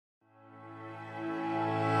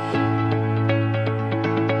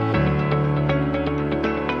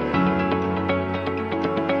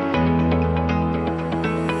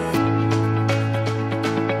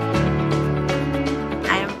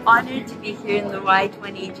here in the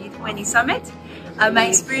Y20 G20 Summit. My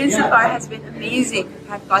experience so far has been amazing.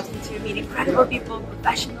 I've gotten to meet incredible people,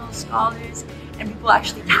 professionals, scholars, and people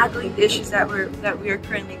actually tackling the issues that we are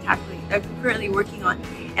currently working on.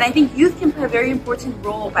 And I think youth can play a very important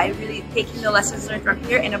role by really taking the lessons learned from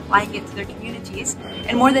here and applying it to their communities.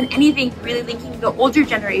 And more than anything, really linking the older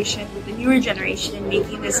generation with the newer generation and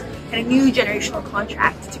making this kind of new generational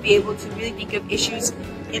contract to be able to really think of issues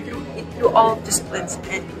through all disciplines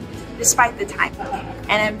and despite the time.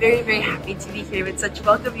 And I'm very, very happy to be here with such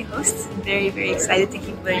welcoming hosts. I'm very, very excited to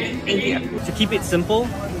keep learning. Thank you. To keep it simple,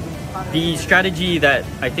 the strategy that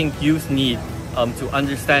I think youth need to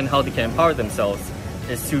understand how they can empower themselves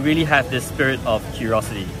is to really have this spirit of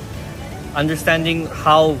curiosity. Understanding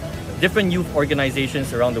how different youth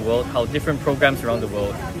organizations around the world, how different programs around the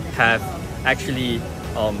world have actually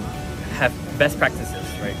have best practices,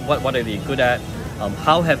 right? What are they good at?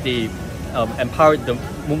 How have they empowered the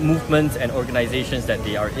movements and organizations that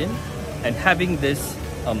they are in? And having this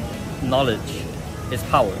knowledge is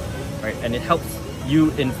power, right? And it helps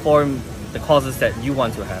you inform the causes that you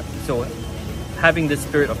want to have. So having this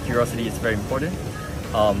spirit of curiosity is very important,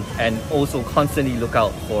 and also constantly look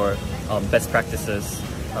out for best practices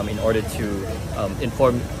in order to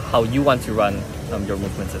inform how you want to run your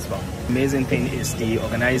movements as well. Amazing thing is the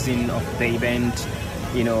organizing of the event,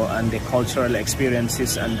 you know, and the cultural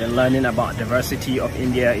experiences and the learning about diversity of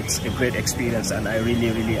India. It's a great experience, and I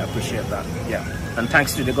really, really appreciate that. Yeah, and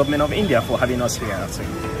thanks to the government of India for having us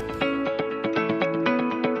here.